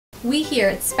We here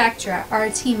at Spectra are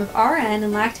a team of RN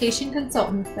and lactation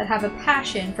consultants that have a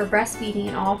passion for breastfeeding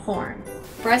in all forms.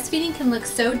 Breastfeeding can look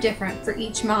so different for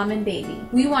each mom and baby.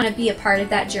 We want to be a part of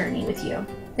that journey with you.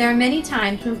 There are many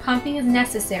times when pumping is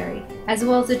necessary, as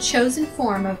well as a chosen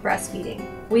form of breastfeeding.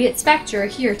 We at Spectra are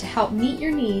here to help meet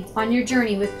your needs on your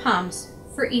journey with pumps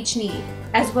for each need,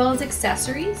 as well as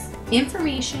accessories,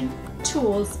 information,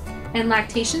 tools, and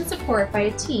lactation support by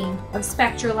a team of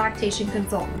Spectra lactation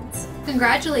consultants.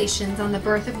 Congratulations on the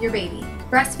birth of your baby.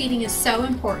 Breastfeeding is so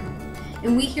important,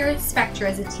 and we here at Spectra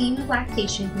as a team of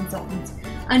lactation consultants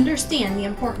understand the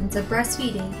importance of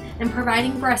breastfeeding and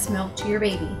providing breast milk to your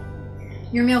baby.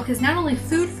 Your milk is not only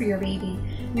food for your baby,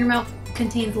 your milk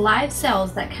contains live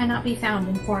cells that cannot be found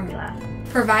in formula.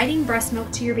 Providing breast milk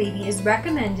to your baby is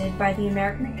recommended by the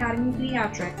American Academy of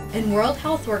Pediatrics and World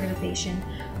Health Organization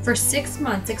for 6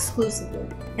 months exclusively,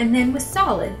 and then with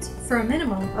solids for a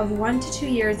minimum of 1 to 2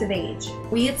 years of age.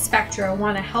 We at Spectra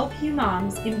want to help you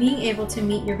moms in being able to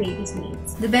meet your baby's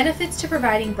needs. The benefits to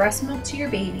providing breast milk to your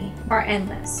baby are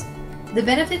endless. The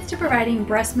benefits to providing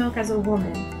breast milk as a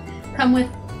woman come with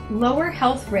lower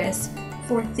health risks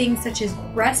for things such as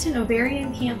breast and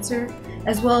ovarian cancer,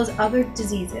 as well as other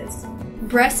diseases.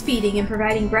 Breastfeeding and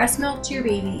providing breast milk to your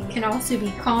baby can also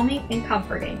be calming and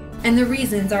comforting, and the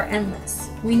reasons are endless.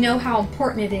 We know how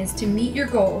important it is to meet your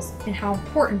goals and how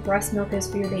important breast milk is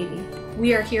for your baby.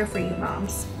 We are here for you,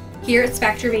 moms. Here at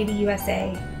Spectra Baby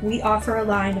USA, we offer a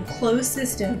line of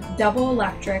closed-system,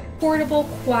 double-electric, portable,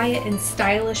 quiet, and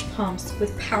stylish pumps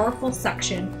with powerful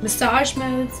suction, massage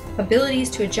modes, abilities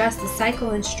to adjust the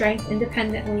cycle and strength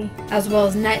independently, as well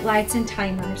as night lights and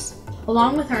timers,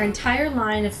 along with our entire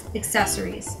line of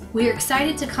accessories. We are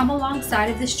excited to come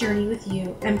alongside of this journey with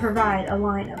you and provide a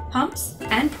line of pumps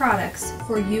and products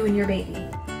for you and your baby.